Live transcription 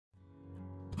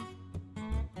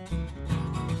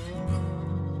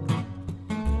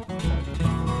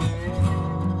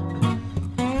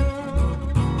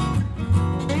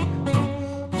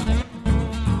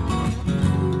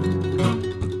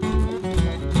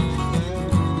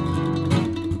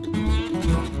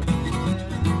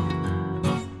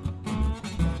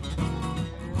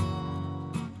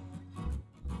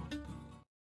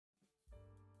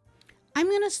I'm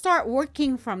going to start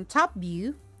working from top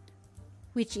view,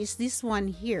 which is this one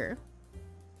here.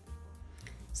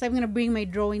 So I'm going to bring my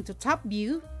drawing to top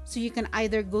view. So you can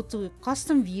either go to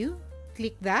custom view,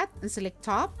 click that and select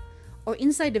top, or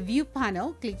inside the view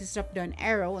panel, click this drop down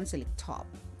arrow and select top.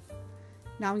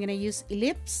 Now I'm going to use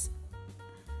ellipse.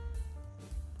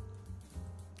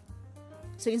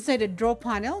 So inside the draw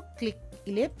panel, click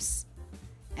ellipse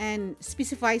and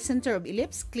specify center of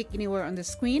ellipse. Click anywhere on the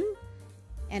screen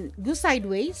and go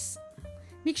sideways.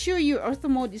 Make sure your ortho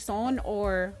mode is on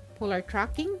or polar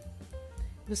tracking.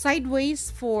 Go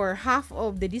sideways for half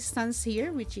of the distance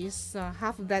here, which is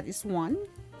half of that is 1.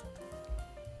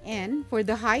 And for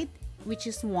the height, which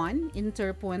is 1,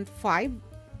 enter 0.5,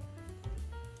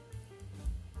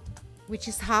 which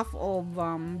is half of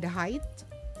the height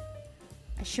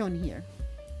as shown here.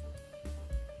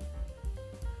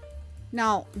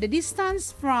 Now, the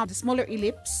distance from the smaller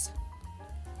ellipse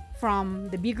from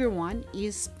the bigger one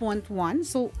is 0.1.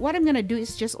 So what I'm going to do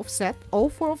is just offset, O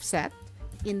for offset,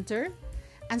 enter,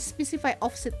 and specify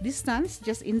offset distance,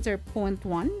 just enter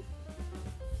 0.1,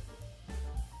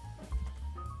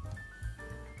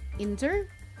 enter,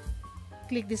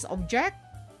 click this object,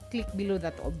 click below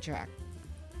that object.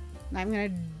 Now I'm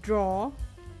going to draw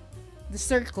the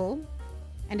circle,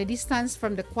 and the distance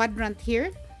from the quadrant here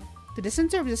to the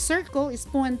center of the circle is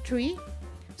 0.3.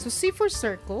 So C for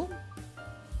circle,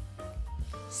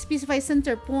 specify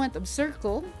center point of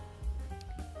circle,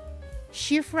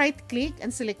 shift right click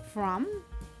and select from.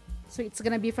 So it's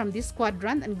gonna be from this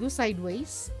quadrant and go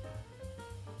sideways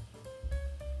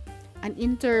and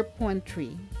enter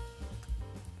 0.3.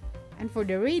 And for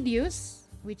the radius,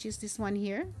 which is this one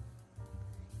here,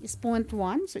 is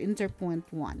 0.1. So enter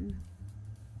 0.1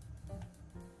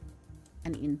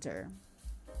 and enter.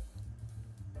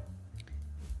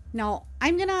 Now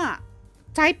I'm gonna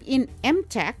type in M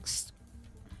text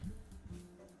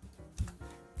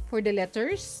for the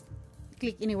letters.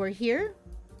 Click anywhere here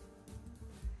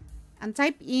and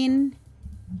type in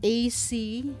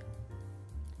AC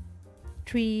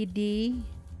 3D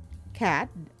CAD.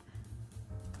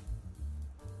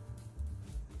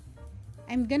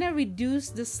 I'm gonna reduce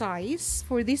the size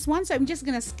for this one, so I'm just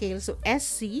gonna scale. So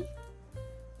SC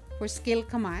for scale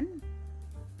command,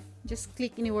 just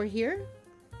click anywhere here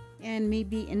and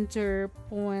maybe enter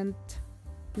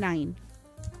 0.9.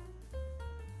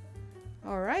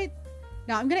 Alright,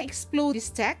 now I'm gonna explode this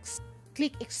text.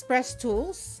 Click Express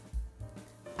Tools,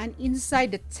 and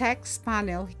inside the text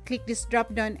panel, click this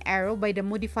drop down arrow by the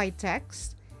modify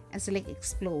text and select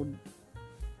explode,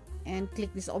 and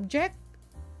click this object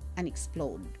and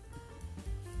explode.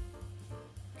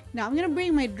 Now I'm gonna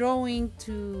bring my drawing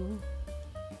to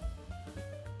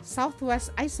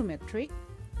southwest isometric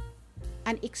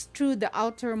and extrude the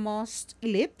outermost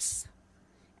ellipse,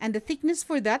 and the thickness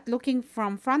for that, looking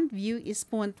from front view, is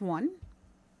 0.1.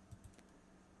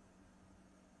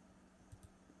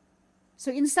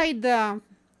 So inside the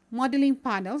modeling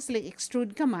panel, select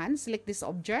extrude command, select this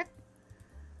object,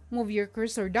 move your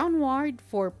cursor downward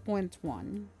for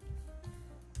 0.1.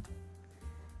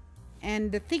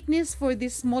 And the thickness for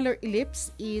this smaller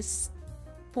ellipse is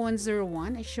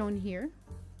 0.01 as shown here.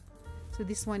 So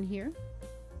this one here.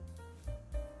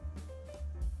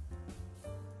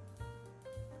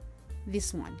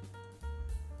 This one.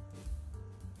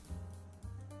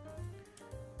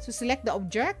 So select the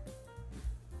object,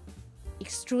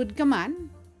 extrude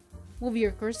command, move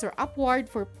your cursor upward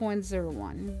for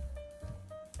 0.01.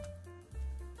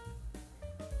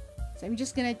 So I'm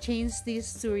just gonna change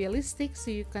this to realistic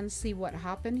so you can see what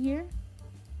happened here.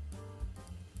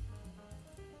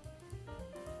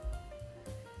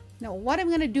 Now what I'm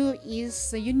gonna do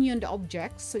is union the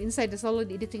objects. So inside the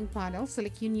solid editing panel,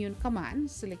 select union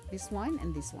command, select this one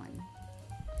and this one.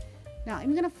 Now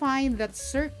I'm gonna find that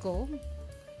circle,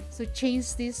 so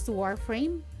change this to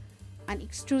wireframe and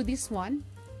extrude this one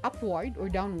upward or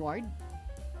downward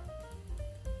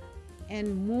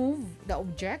and move the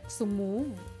object, so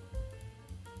move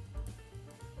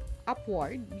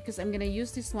upward because I'm gonna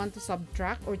use this one to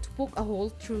subtract or to poke a hole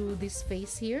through this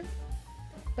face here.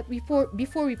 But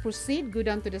before we proceed, go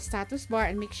down to the status bar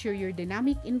and make sure your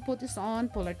dynamic input is on,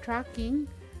 polar tracking,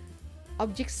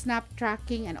 object snap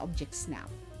tracking, and object snap.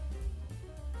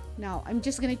 Now I'm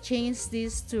just gonna change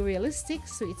this to realistic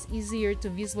so it's easier to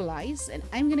visualize, and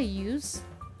I'm gonna use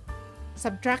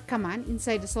subtract command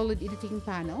inside the solid editing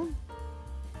panel.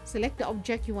 Select the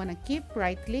object you want to keep,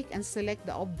 right click, and select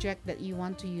the object that you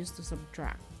want to use to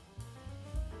subtract.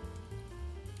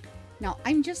 Now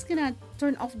I'm just gonna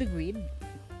turn off the grid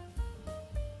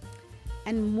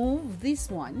and move this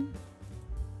one.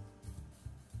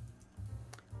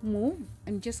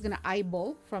 I'm just gonna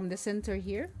eyeball from the center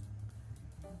here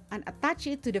and attach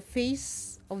it to the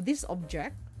face of this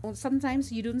object.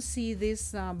 Sometimes you don't see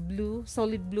this blue,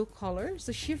 solid blue color,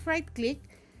 so shift right click,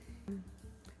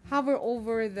 hover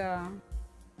over the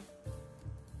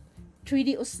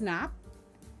 3D snap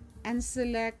and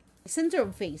select center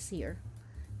of face here,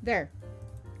 there,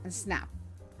 and snap.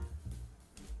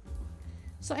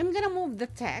 So I'm gonna move the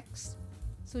text,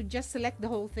 so just select the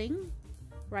whole thing,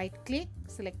 right click,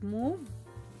 select move,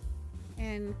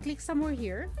 and click somewhere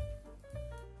here.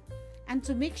 And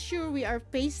to make sure we are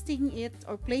pasting it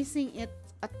or placing it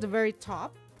at the very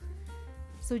top,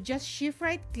 so just shift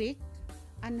right click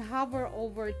and hover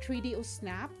over 3D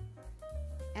snap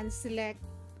and select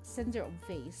center of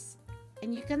face,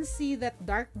 and you can see that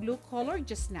dark blue color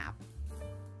just snap.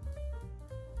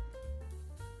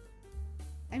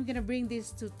 I'm gonna bring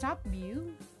this to top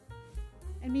view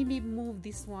and maybe move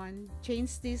this one,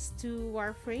 change this to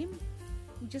wireframe.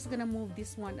 I'm just gonna move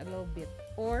this one a little bit,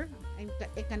 or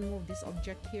I can move this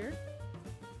object here,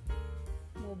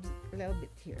 move a little bit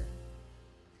here.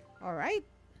 All right,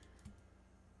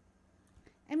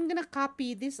 I'm gonna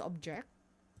copy this object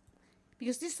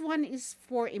because this one is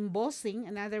for embossing,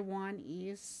 another one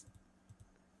is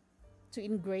to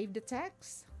engrave the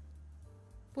text.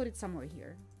 Put it somewhere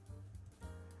here.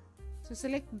 So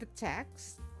select the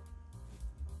text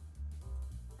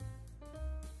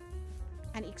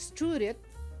and extrude it.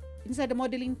 Inside the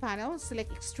modeling panel,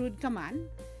 select extrude command,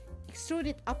 extrude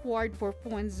it upward for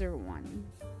 0.01.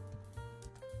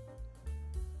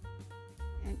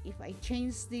 And if I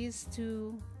change this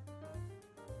to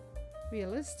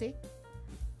realistic,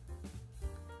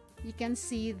 you can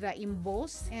see the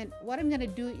emboss. And what I'm gonna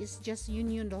do is just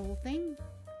union the whole thing.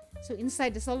 So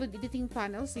inside the solid editing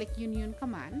panel, select union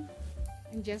command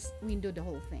and just window the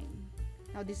whole thing.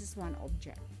 Now this is one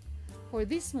object. For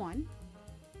this one,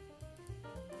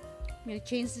 I'm going to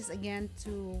change this again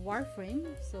to wireframe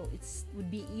so it would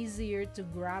be easier to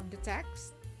grab the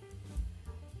text.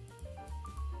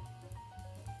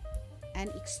 And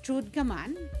extrude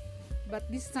command,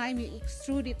 but this time you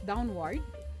extrude it downward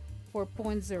for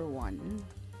 0.01.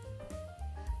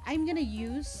 I'm going to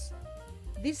use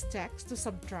this text to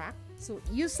subtract. So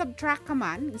use subtract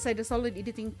command inside the solid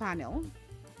editing panel.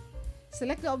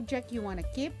 Select the object you want to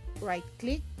keep, right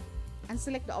click, and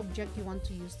select the object you want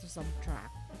to use to subtract,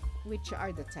 which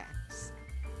are the text.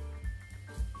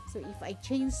 So if I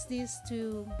change this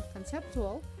to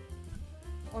conceptual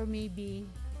or maybe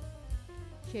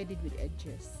shaded with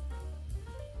edges,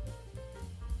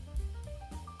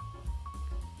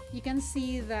 you can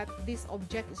see that this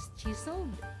object is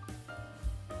chiseled.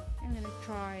 I'm gonna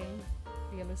try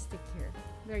realistic here.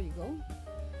 There you go.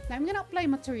 Now I'm gonna apply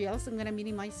materials. I'm gonna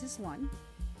minimize this one,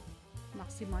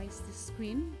 maximize this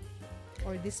screen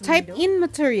or this window. Type in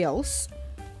materials.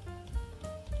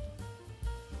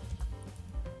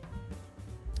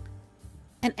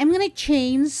 And I'm gonna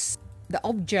change the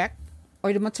object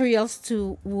or the materials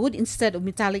to wood instead of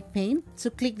metallic paint. So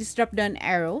click this drop down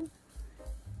arrow,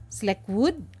 select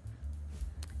wood,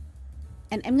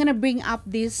 and I'm gonna bring up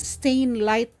this stain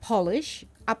light polish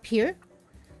up here.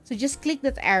 So just click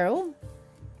that arrow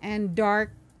and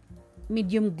dark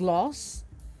medium gloss,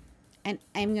 and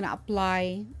I'm gonna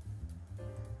apply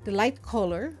the light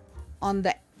color on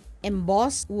the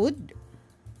embossed wood.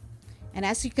 And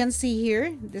as you can see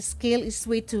here, the scale is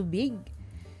way too big.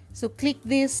 So click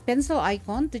this pencil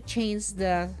icon to change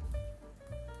the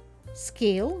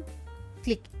scale.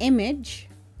 Click image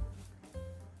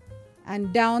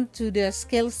and down to the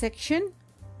scale section.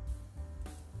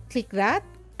 Click that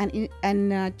and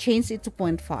change it to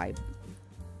 0.5.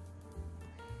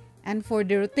 And for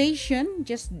the rotation,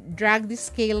 just drag the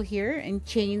scale here and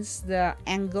change the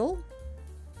angle.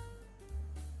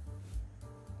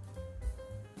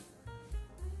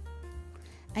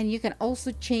 And you can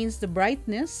also change the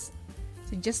brightness,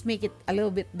 so just make it a little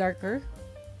bit darker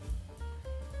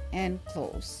and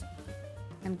close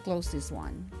this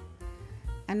one.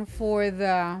 And for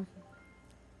the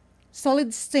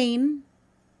solid stain,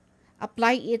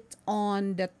 apply it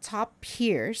on the top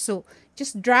here. So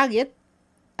just drag it,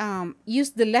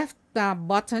 use the left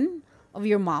button of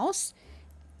your mouse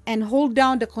and hold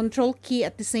down the control key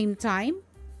at the same time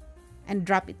and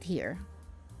drop it here.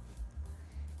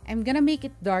 I'm gonna make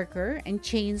it darker and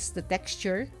change the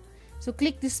texture. So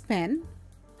click this pen,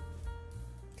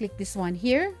 click this one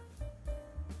here,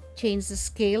 change the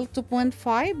scale to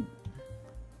 0.5,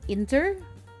 enter,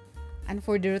 and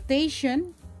for the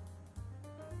rotation,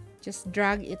 just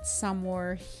drag it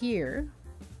somewhere here.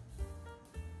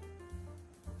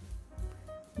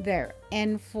 There.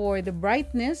 And for the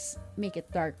brightness, make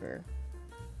it darker.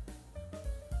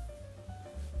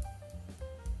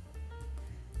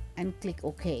 And click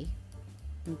OK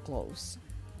and close.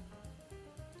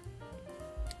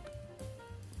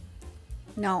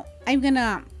 Now, I'm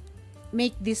gonna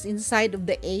make this inside of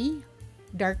the A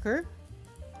darker.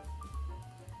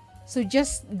 So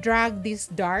just drag this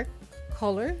dark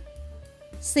color.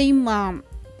 Same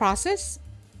process.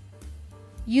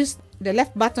 Use the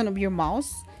left button of your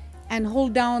mouse and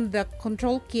hold down the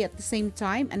control key at the same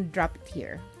time and drop it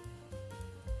here.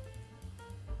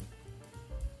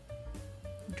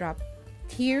 Drop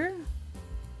it here,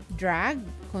 drag,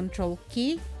 control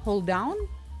key, hold down,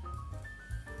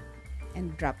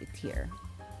 and drop it here.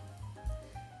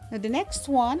 Now the next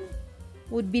one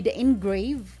would be the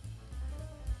engrave.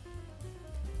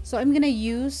 So I'm gonna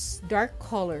use dark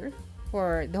color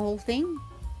for the whole thing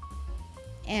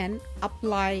and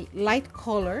apply light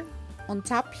color on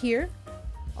top here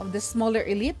of the smaller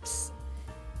ellipse.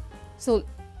 So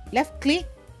left click,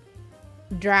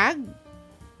 drag,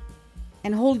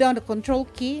 and hold down the control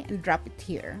key and drop it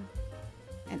here.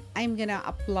 And I'm gonna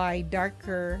apply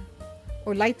darker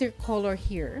or lighter color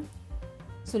here.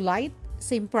 So light,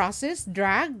 same process,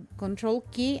 drag, control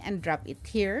key, and drop it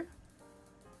here.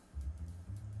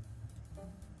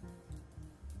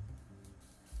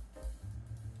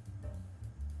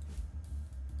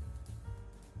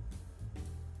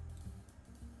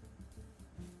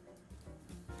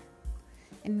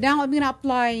 And now I'm gonna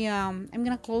apply, I'm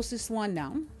gonna close this one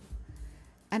now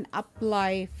and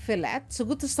apply fillet. So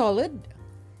go to solid,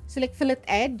 select fillet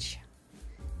edge,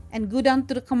 and go down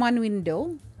to the command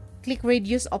window, click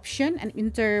radius option and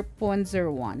enter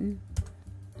 0.01.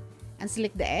 And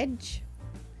select the edge,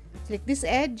 select this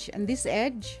edge and this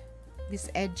edge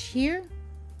here,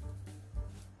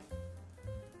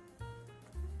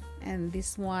 and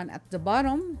this one at the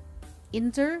bottom,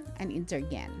 enter and enter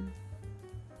again.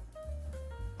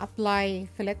 Apply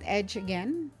fillet edge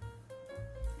again,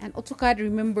 and AutoCAD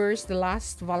remembers the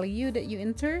last value that you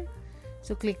enter.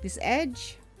 So click this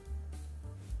edge,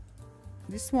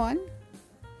 this one.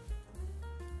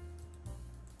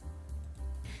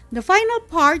 The final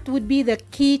part would be the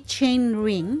keychain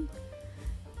ring.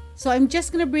 So I'm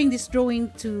just gonna bring this drawing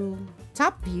to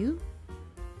top view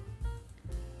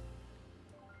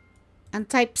and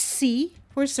type C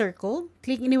for circle,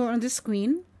 click anywhere on the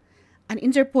screen and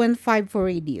enter 0.5 for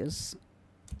radius.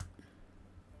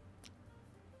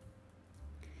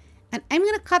 And I'm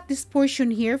gonna cut this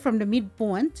portion here from the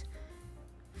midpoint.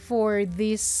 For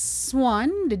this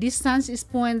one, the distance is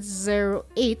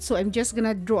 0.08, so I'm just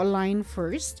gonna draw a line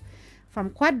first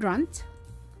from quadrant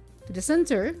to the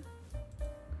center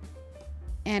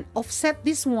and offset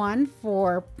this one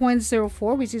for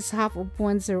 0.04, which is half of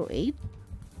 0.08.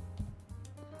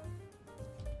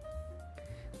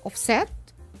 Offset,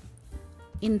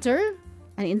 enter,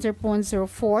 and enter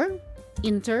 0.04,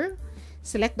 enter.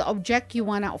 Select the object you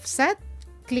want to offset,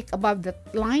 click above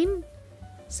that line,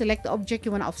 select the object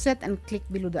you want to offset and click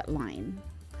below that line.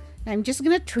 Now I'm just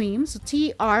going to trim, so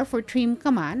TR for trim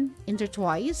command, enter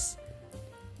twice,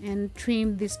 and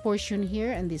trim this portion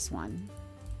here and this one.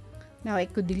 Now I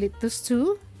could delete those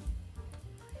two,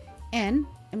 and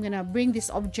I'm going to bring this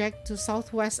object to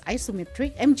southwest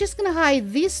isometric. I'm just going to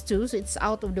hide these two so it's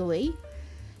out of the way.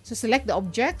 So select the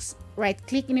objects, right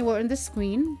click anywhere on the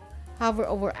screen, hover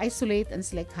over isolate and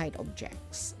select hide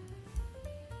objects.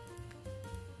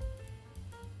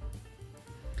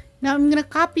 Now I'm going to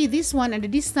copy this one, and the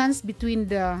distance between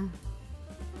the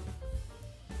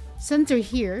center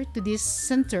here to this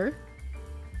center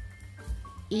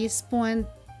is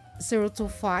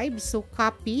 0.025. So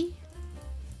copy,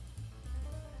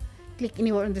 click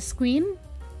anywhere on the screen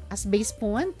as base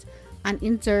point and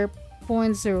enter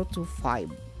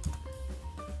 0.025.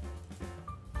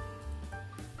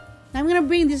 Now I'm going to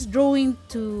bring this drawing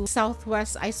to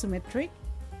southwest isometric,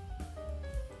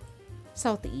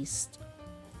 southeast.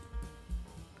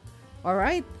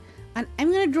 Alright, and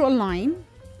I'm going to draw a line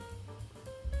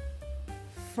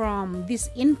from this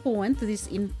end point to this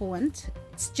end point.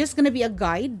 It's just going to be a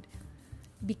guide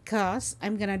because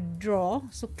I'm going to draw.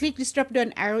 So click this drop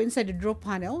down arrow inside the draw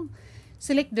panel.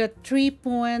 Select the 3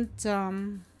 point,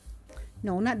 no,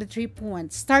 not the 3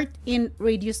 point, start in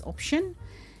radius option.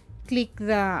 Click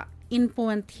the end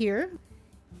point here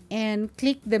and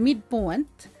click the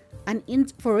midpoint, and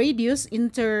for radius,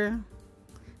 enter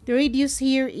the radius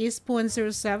here is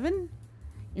 0.07,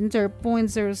 enter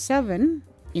 0.07,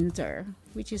 enter,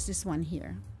 which is this one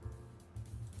here.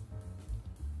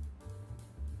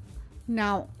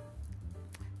 Now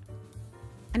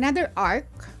another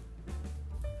arc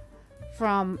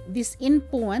from this end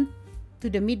point to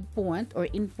the midpoint or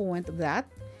end point of that,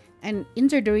 and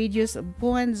enter the radius of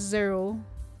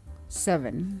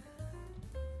 0.07,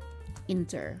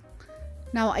 enter.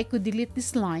 Now I could delete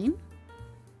this line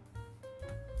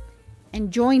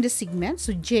and join the segment.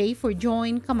 So J for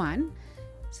join command,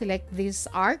 select this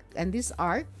arc and this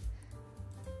arc,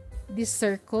 this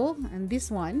circle and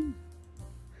this one.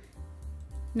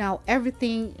 Now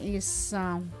everything is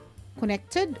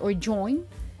connected or joined,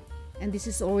 and this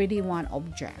is already one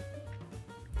object.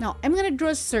 Now I'm going to draw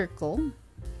a circle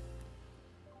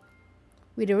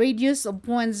with a radius of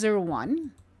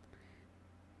 0.01,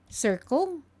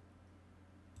 circle,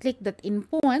 click that in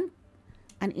point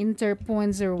and enter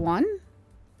 0.01,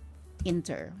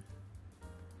 enter.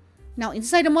 Now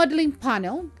inside the modeling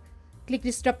panel, click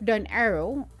this drop down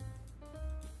arrow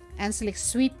and select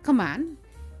sweep command.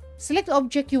 Select the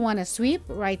object you want to sweep,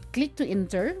 right click to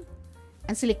enter,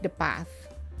 and select the path.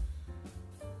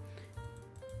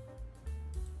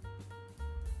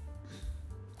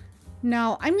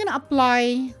 Now I'm going to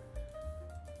apply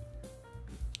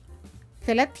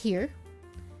fillet here.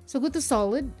 So go to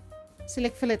solid,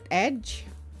 select fillet edge,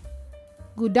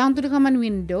 go down to the command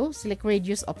window, select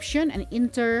radius option and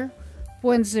enter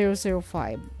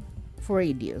 0.005 for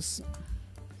radius.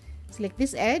 Select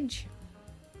this edge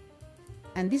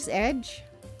and this edge,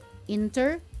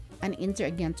 enter and enter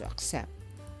again to accept.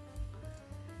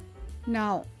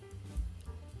 Now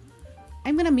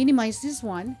I'm going to minimize this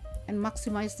one and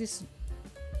maximize this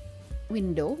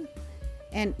window,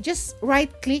 and just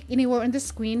right click anywhere on the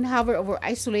screen, hover over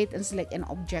isolate and select an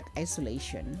object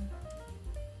isolation.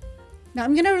 Now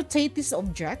I'm going to rotate this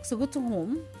object, so go to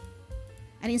home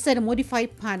and inside the modify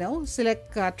panel,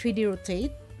 select 3D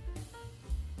rotate,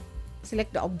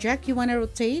 select the object you want to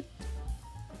rotate,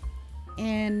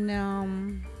 and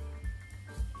I'm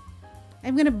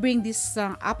going to bring this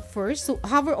up first. So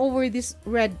hover over this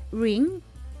red ring,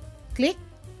 click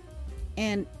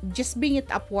and just bring it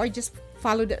upward, just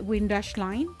follow the green dash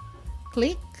line,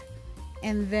 click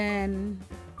and then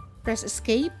press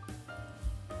escape,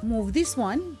 move this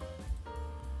one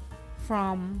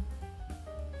from,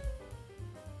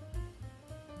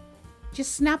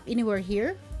 just snap anywhere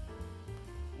here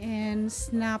and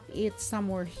snap it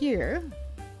somewhere here,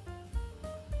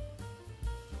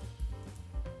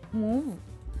 move,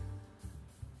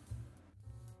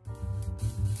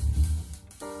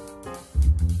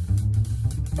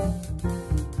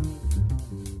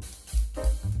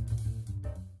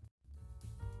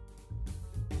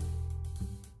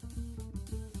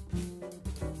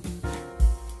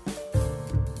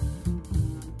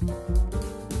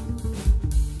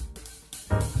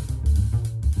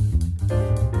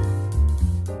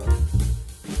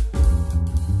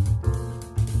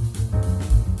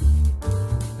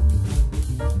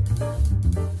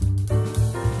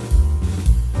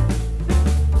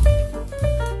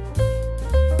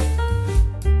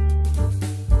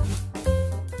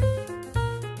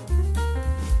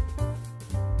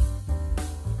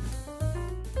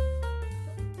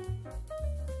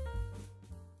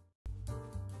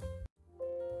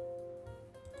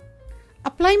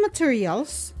 apply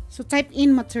materials. So type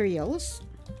in materials,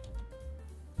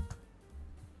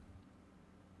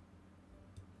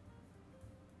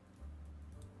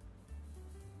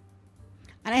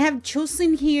 and I have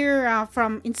chosen here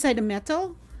from inside the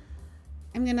metal.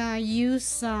 I'm gonna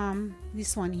use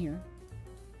this one here.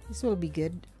 This will be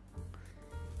good,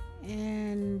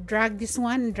 and drag this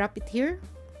one and drop it here.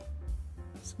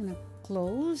 Just gonna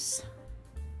close.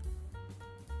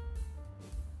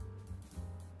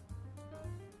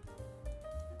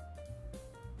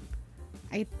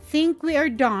 I think we are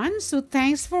done. So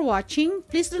thanks for watching.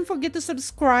 Please don't forget to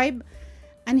subscribe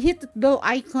and hit the bell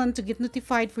icon to get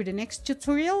notified for the next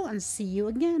tutorial, and see you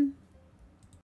again.